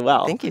works really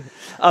well. Thank you.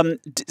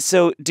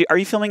 So are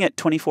you filming at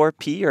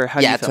 24p or how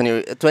do you film?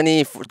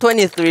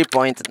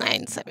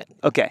 23.97.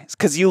 Okay,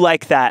 because you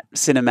like that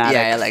cinematic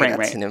I like frame that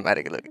rate.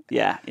 cinematic look.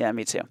 Yeah,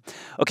 me too.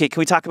 Okay, can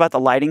we talk about the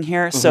lighting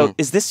here? So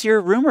is this your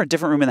room or a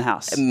different room in the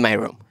house? My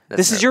room.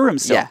 This is your room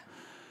still? Yeah.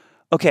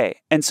 Okay,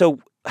 and so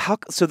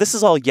this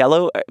is all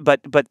yellow, but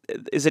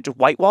is it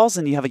white walls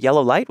and you have a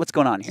yellow light? What's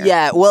going on here?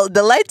 Yeah, well,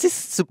 the light is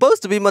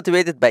supposed to be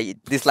motivated by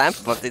this lamp,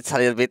 but it's a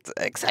little bit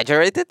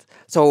exaggerated.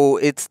 So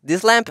it's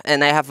this lamp,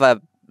 and I have a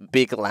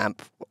big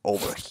lamp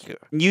over here.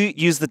 You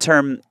use the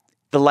term,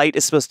 the light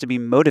is supposed to be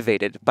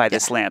motivated by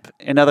this lamp.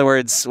 In other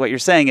words, what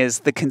you're saying is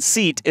the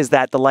conceit is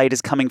that the light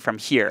is coming from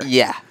here.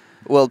 Yeah.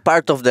 Well,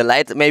 part of the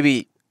light,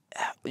 maybe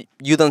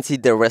you don't see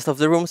the rest of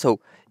the room, so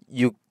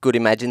you could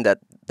imagine that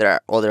there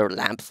are other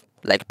lamps,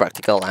 like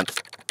practical lamps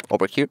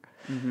over here.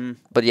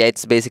 But yeah,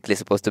 it's basically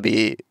supposed to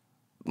be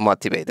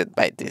motivated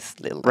by this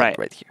little lamp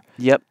right here.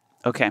 Yep.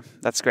 Okay,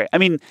 that's great. I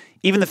mean,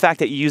 even the fact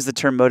that you use the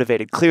term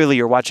motivated, clearly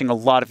you're watching a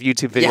lot of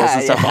YouTube videos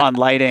and stuff on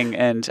lighting.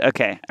 And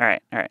okay, all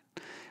right.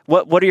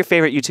 What are your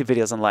favorite YouTube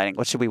videos on lighting?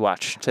 What should we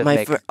watch to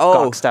make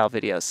Gawx style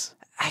videos?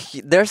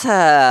 There's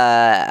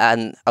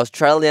an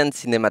Australian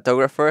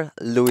cinematographer,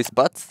 Louis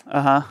Potts.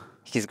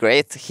 He's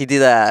great. He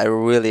did a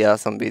really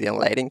awesome video on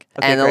lighting.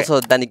 Okay, and also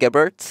Danny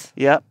Gebert.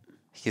 Yep.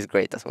 He's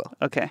great as well.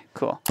 Okay,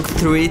 cool.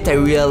 Through it, I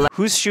realized...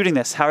 Who's shooting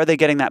this? How are they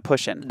getting that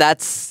push in?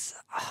 That's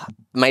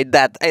my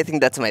dad. I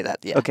think that's my dad,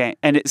 yeah. Okay,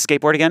 and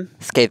skateboard again?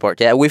 Skateboard,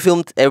 yeah. We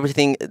filmed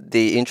everything,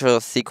 the intro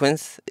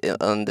sequence,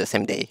 on the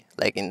same day.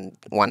 Like in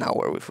 1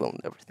 hour, we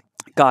filmed everything.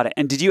 Got it.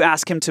 And did you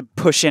ask him to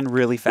push in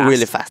really fast?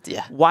 Really fast,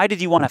 yeah. Why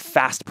did you want a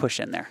fast push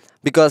in there?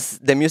 Because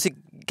the music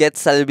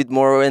gets a little bit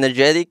more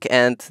energetic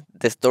and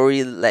the story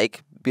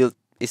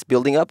is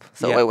building up.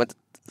 So I want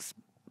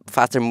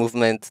faster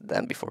movement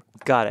than before.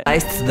 Got it.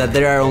 That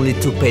there are only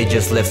 2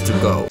 pages left to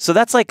go. So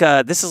that's like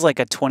this is like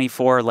a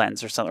 24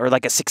 lens or something, or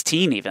like a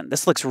 16 even.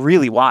 This looks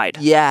really wide.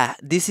 Yeah,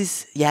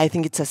 I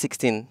think it's a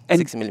 16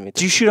 millimeter.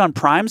 Do you shoot on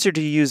primes or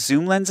do you use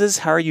zoom lenses?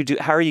 How are you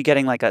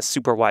getting like a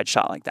super wide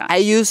shot like that? I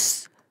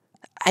use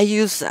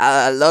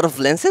a lot of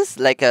lenses,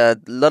 like a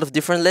lot of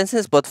different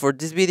lenses, but for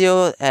this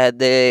video,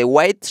 the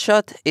wide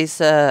shot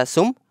is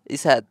zoom.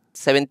 It's at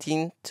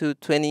 17 to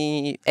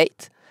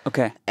 28.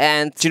 Okay.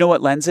 And do you know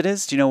what lens it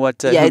is? Do you know what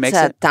who makes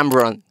it?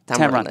 Tamron.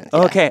 Tamron.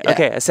 Oh, okay.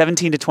 A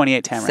 17 to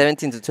 28 Tamron.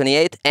 17 to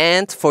 28.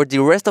 And for the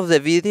rest of the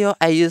video,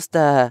 I used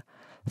a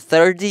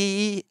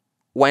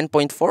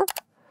 31.4.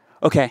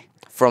 Okay.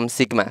 From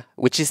Sigma,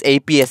 which is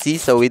APS-C,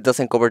 so it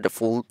doesn't cover the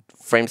full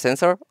frame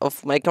sensor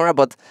of my camera,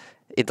 but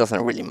it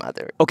doesn't really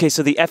matter. Okay,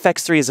 so the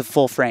FX3 is a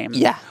full frame.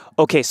 Yeah.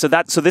 Okay, so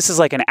this is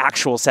like an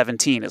actual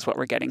 17 is what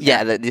we're getting here.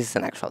 Yeah, this is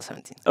an actual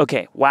 17.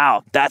 Okay,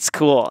 wow, that's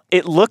cool.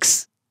 It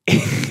looks,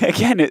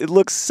 again, it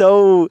looks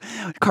so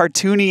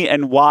cartoony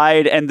and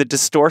wide, and the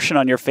distortion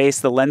on your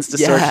face, the lens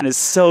distortion is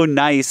so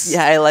nice.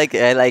 Yeah, I like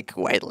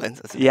wide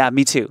lenses. Yeah,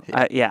 me too.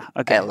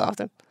 Okay. I love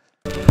them.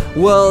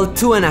 Well,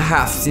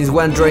 2.5, since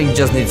one drawing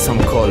just needs some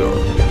color.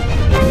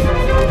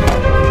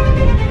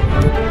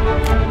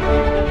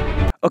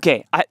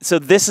 Okay, so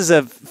this is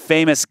a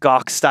famous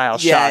Gawx style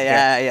shot.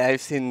 Yeah.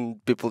 I've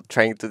seen people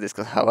trying to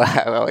discuss how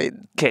it...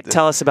 Okay,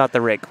 tell us about the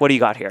rig. What do you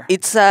got here?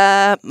 It's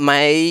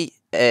my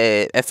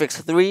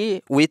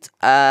FX3 with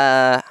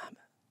a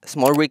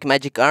small rig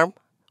magic arm,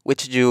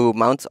 which you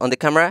mount on the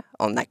camera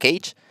on a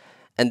cage,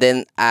 and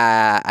then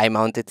I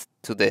mount it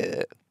to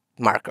the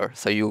marker,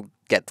 so you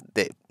get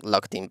the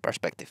locked-in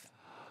perspective.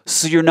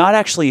 So you're not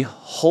actually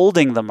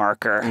holding the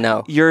marker.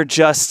 No. You're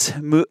just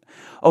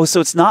oh, so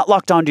it's not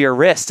locked onto your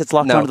wrist. It's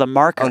locked onto the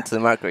marker. Onto the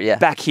marker, yeah.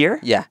 Back here?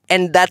 Yeah.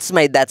 And that's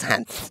my dad's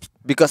hand.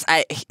 Because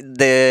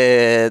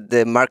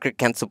the marker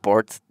can't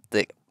support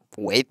the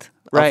weight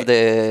Right.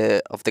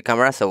 of the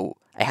camera, so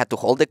I had to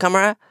hold the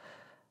camera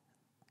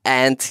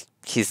and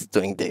he's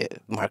doing the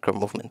marker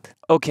movement.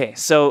 Okay,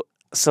 so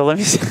let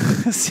me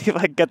see if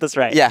I can get this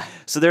right. Yeah.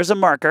 So there's a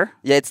marker.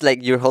 Yeah, it's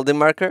like you're holding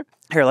marker.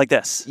 Here, like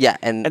this. Yeah,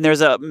 And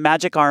there's a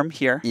magic arm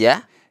here.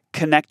 yeah,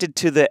 Connected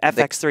to the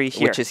FX3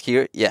 here. which is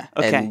here. Yeah,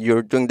 Okay. and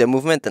you're doing the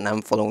movement, and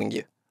I'm following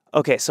you.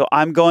 Okay, so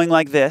I'm going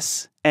like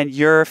this, and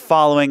you're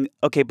following.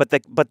 Okay, but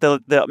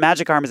the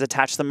magic arm is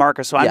attached to the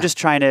marker, so I'm Yeah. just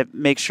trying to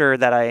make sure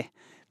that I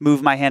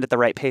move my hand at the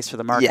right pace for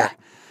the marker. Yeah.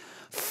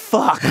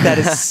 Fuck, that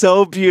is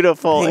so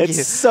beautiful. Thank It's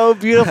you. so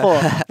beautiful.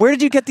 Where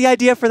did you get the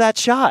idea for that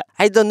shot?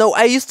 I don't know.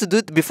 I used to do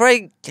it before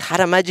I had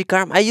a magic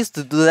arm. I used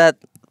to do that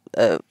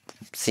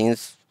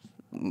since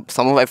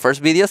some of my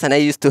first videos, and I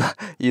used to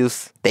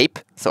use tape.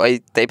 So I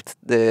taped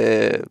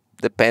the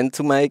pen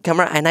to my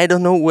camera, and I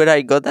don't know where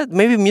I got that.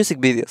 Maybe music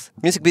videos.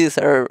 Music videos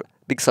are a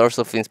big source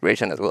of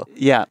inspiration as well.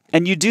 Yeah,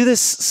 and you do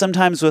this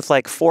sometimes with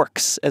like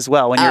forks as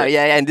well. When you're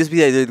Yeah. In this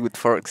video, I did it with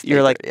forks.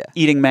 you're like yeah.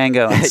 eating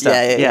mango and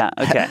stuff. Yeah.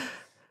 Okay.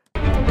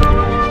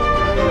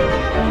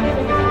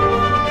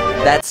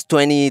 That's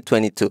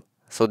 2022.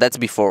 So that's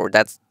before.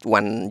 That's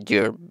 1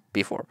 year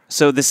before.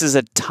 So this is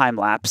a time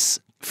lapse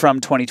from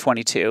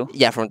 2022.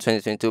 Yeah, from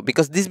 2022.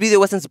 Because this video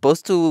wasn't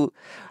supposed to.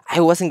 I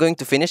wasn't going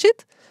to finish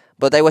it,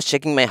 but I was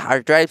checking my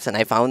hard drives and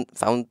I found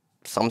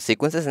some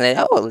sequences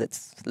and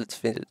let's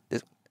finish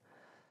this.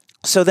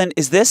 So then,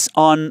 is this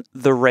on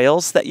the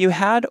rails that you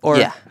had, or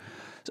Yeah,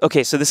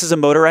 Okay, so this is a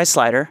motorized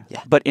slider,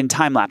 Yeah. but in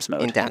time lapse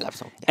mode. in time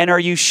lapse. Yeah. And are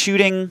you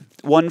shooting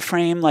one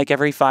frame like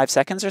every 5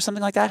 seconds or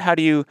something like that? How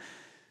do you?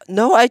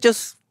 No, I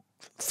just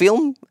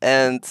film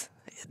and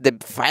the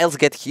files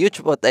get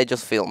huge, but I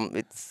just film.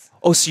 It's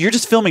Oh, so you're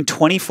just filming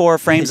 24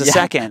 frames a Yeah,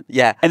 second,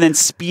 yeah. and then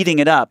speeding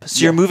it up.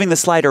 So you're Yeah. moving the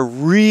slider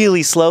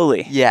really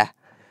slowly. yeah,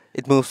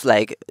 it moves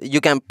like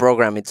you can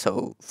program it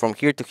so from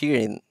here to here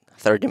in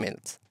 30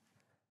 minutes.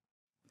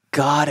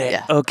 Got it.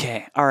 Yeah.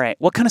 Okay. All right.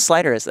 What kind of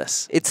slider is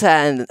this? It's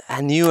a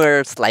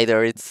newer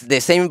slider. It's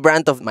the same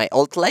brand of my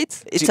old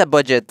lights. It's a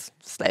budget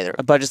slider.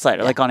 A budget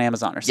slider, Yeah. like on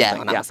Amazon or something.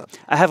 Yeah, on Amazon.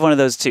 I have one of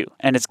those too,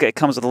 and it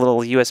comes with a little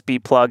USB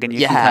plug, and you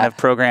can Yeah. kind of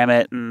program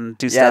it and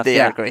do Yeah, stuff.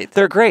 they are great.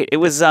 They're great. It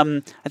was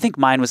I think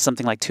mine was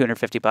something like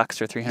 $250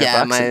 or $300.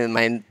 Yeah,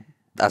 mine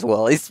as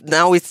well. It's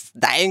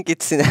dying.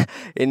 It's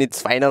in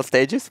its final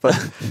stages, but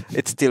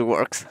it still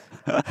works.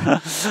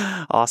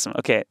 Awesome.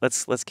 Okay,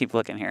 let's keep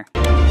looking here.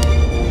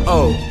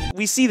 Oh,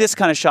 We see this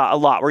kind of shot a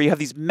lot, where you have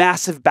these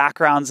massive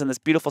backgrounds and this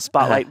beautiful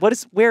spotlight.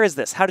 Where is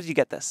this? How did you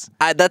get this?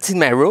 That's in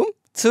my room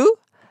too.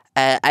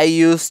 I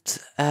used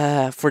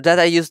for that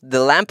I used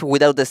the lamp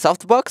without the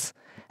softbox,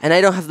 and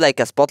I don't have like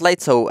a spotlight,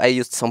 so I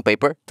used some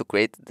paper to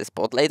create the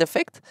spotlight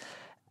effect.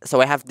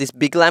 So I have this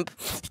big lamp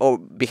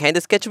behind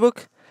the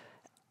sketchbook.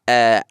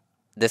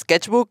 The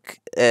sketchbook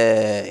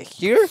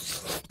here.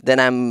 Then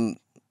I'm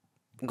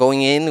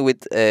going in with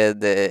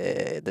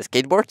the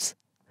skateboards,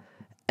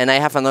 and I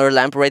have another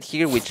lamp right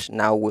here, which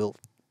now will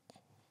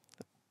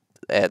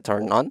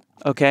turn on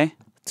Okay.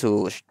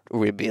 to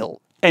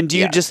reveal. And do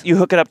you Yeah. you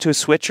hook it up to a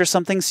switch or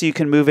something so you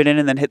can move it in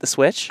and then hit the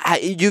switch?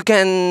 You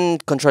can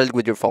control it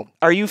with your phone.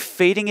 Are you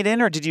fading it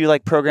in, or did you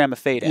like program a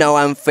fade in? No,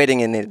 I'm fading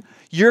in it.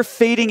 You're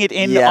fading it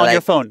in on like,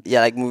 your phone.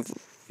 Yeah, like move.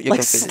 You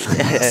Like can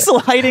fade it.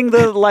 sliding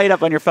the light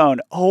up on your phone.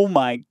 Oh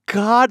my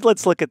God,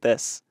 let's look at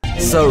this.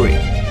 sorry,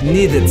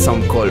 needed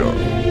some color.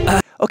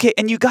 Okay,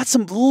 and you got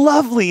some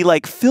lovely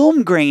like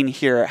film grain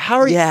here. How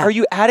are Yeah. you are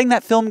you adding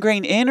that film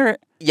grain in, or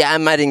Yeah,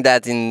 I'm adding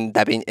that in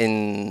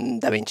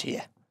DaVinci.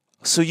 Yeah,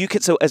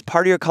 so as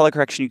part of your color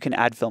correction you can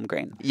add film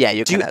grain? yeah,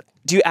 you Do can you, add.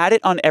 do you add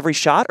it on every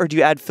shot, or do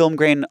you add film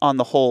grain on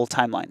the whole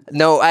timeline?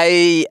 No,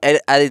 I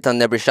add it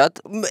on every shot.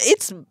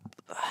 It's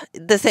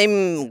the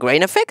same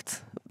grain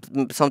effect.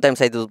 Sometimes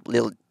I do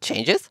little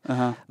changes,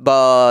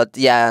 but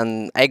yeah,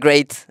 and I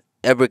grade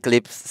every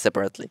clip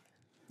separately.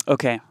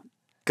 Okay,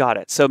 got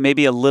it. So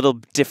maybe a little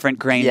different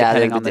grain Yeah, a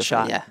depending little on the bit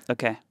different, shot. yeah.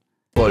 Okay.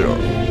 Color.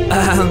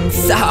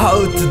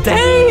 So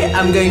today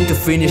I'm going to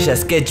finish a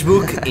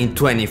sketchbook in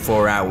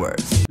 24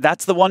 hours.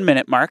 That's the 1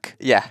 minute mark.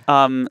 Yeah.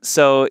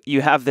 So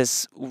you have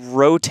this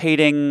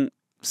rotating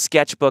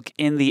sketchbook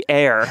in the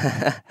air.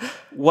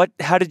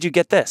 How did you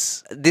get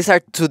this? These are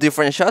two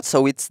different shots,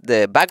 so it's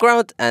the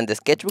background and the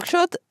sketchbook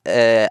shot.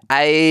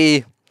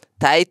 I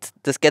tied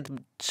the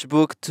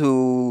sketchbook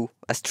to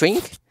a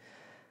string,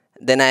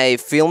 then I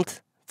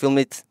filmed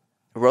it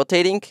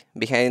rotating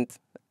behind.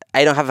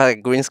 I don't have a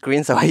green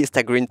screen, so I used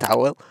a green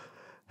towel.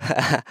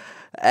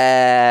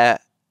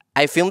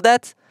 I filmed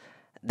that,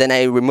 then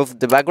I removed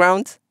the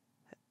background,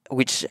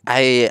 which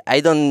I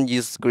don't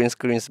use green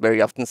screens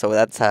very often, so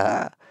that's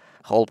a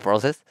whole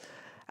process.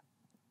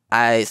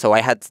 So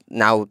I had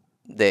now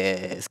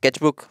the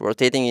sketchbook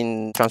rotating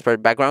in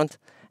transparent background,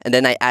 and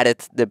then I added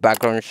the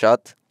background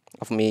shot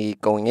of me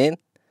going in.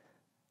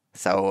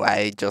 So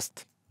I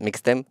just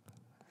mixed them,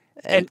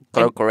 and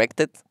color correct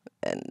it.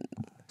 And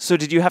so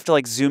did you have to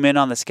like zoom in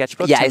on the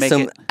sketchbook? yeah,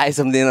 to I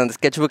zoomed in on the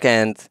sketchbook,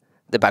 and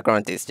the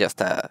background is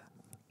just a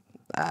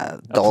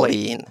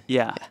dolly.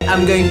 Yeah.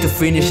 I'm going to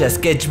finish a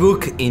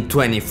sketchbook in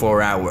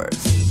 24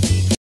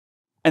 hours.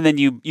 And then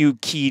you motion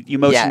keyed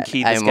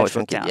the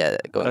sketchbook down.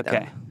 Going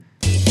down.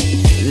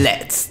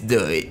 Let's do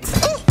it.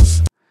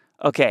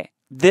 Okay.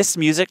 This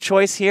music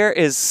choice here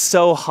is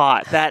so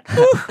hot. That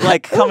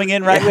like coming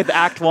in right with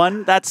Act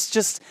 1. That's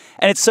just,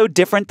 and it's so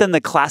different than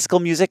the classical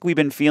music we've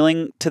been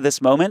feeling to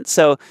this moment.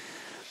 So,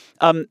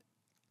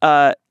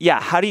 yeah.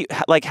 How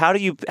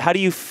do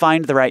you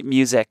find the right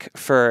music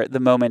for the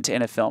moment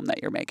in a film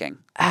that you're making?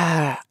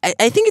 I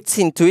think it's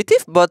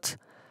intuitive, but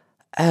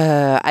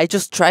I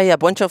just try a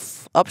bunch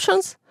of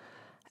options,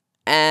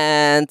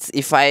 and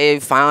if I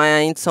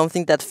find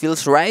something that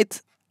feels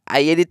right,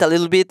 I edit a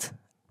little bit,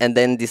 and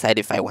then decide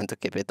if I want to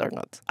keep it or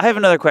not. I have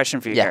another question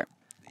for you here.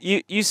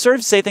 You sort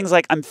of say things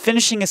like, I'm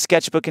finishing a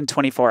sketchbook in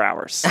 24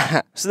 hours.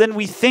 So then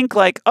we think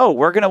like, oh,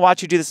 we're going to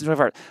watch you do this in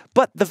 24 hours.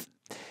 But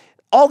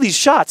all these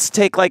shots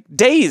take like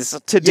days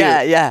to do.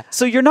 Yeah.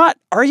 So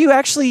are you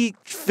actually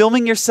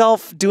filming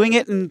yourself doing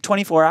it in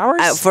 24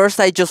 hours? At first,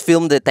 I just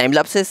filmed the time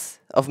lapses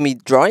of me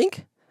drawing,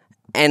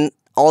 and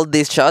all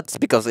these shots,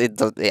 because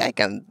I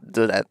can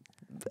do that.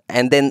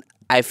 And then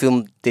I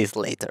filmed this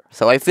later.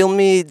 So I filmed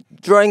me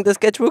drawing the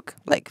sketchbook,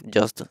 like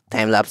just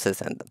time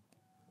lapses and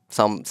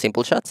some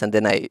simple shots, and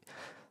then I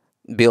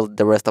build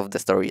the rest of the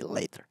story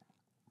later.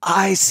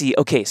 I see.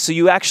 Okay, so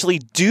you actually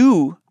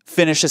do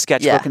finish a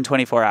sketchbook in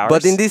 24 hours.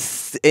 But in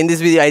this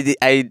video,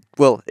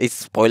 well, it's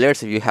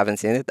spoilers if you haven't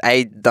seen it.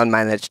 I don't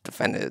manage to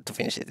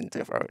finish it in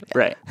 24 hours.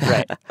 Right.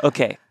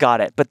 Okay,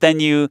 got it. But then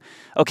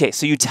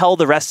so you tell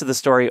the rest of the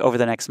story over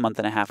the next month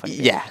and a half.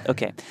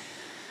 Okay.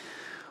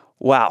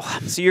 Wow.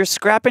 So you're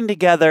scrapping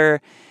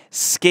together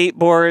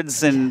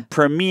skateboards and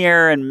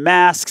Premiere and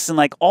masks and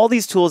like all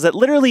these tools that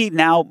literally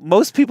now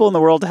most people in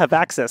the world have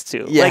access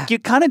to. Yeah. Like you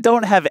kind of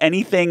don't have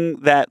anything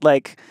that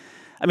like,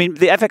 I mean,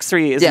 the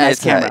FX3 is a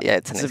nice camera.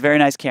 It's a very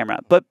nice camera.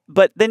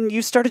 But then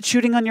you started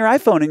shooting on your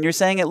iPhone and you're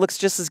saying it looks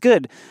just as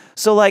good.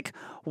 So like,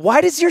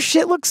 why does your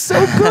shit look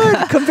so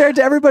good compared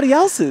to everybody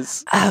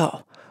else's?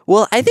 Oh,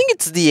 well, I think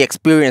it's the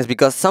experience,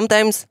 because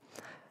sometimes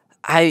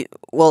I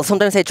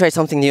try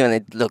something new and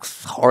it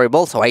looks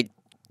horrible, so I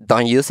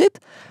don't use it.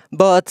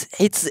 But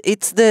it's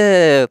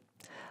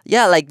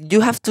like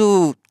you have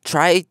to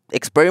try,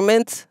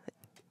 experiment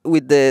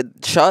with the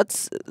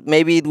shots.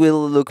 Maybe it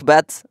will look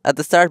bad at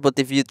the start, but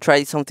if you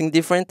try something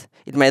different,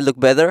 it might look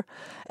better.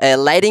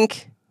 Lighting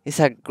is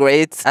a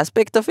great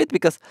aspect of it,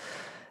 because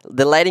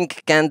the lighting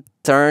can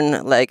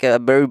turn like a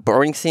very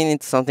boring scene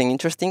into something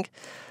interesting.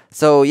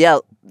 So yeah,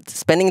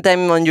 spending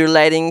time on your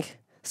lighting,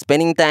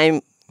 spending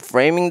time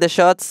framing the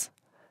shots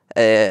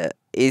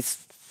is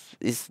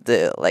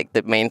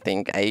the main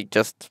thing. I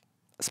just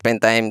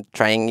spend time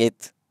trying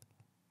it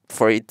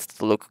for it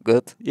to look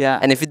good. Yeah.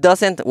 And if it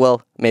doesn't,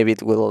 well, maybe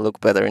it will look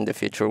better in the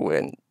future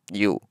when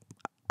you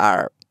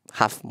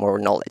have more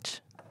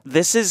knowledge.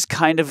 This is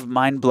kind of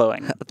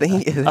mind-blowing.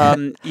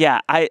 Yeah,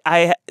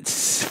 I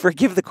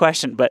forgive the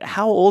question, but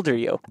how old are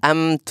you?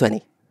 I'm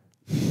 20.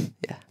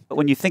 Yeah.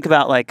 When you think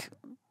about like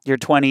your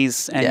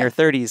 20s and your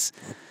 30s,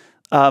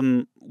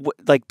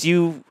 like do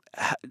you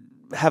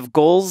have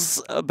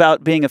goals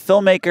about being a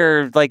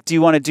filmmaker? Like, do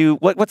you want to do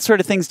what sort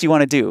of things do you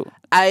want to do?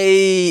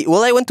 I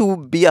want to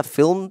be a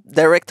film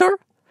director.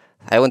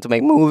 I want to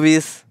make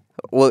movies.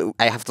 Well,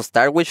 I have to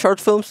start with short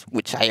films,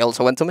 which I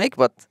also want to make.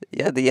 But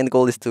yeah, the end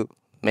goal is to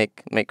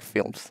make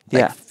films,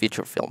 like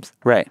feature films.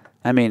 Right.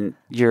 I mean,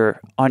 you're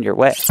on your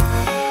way.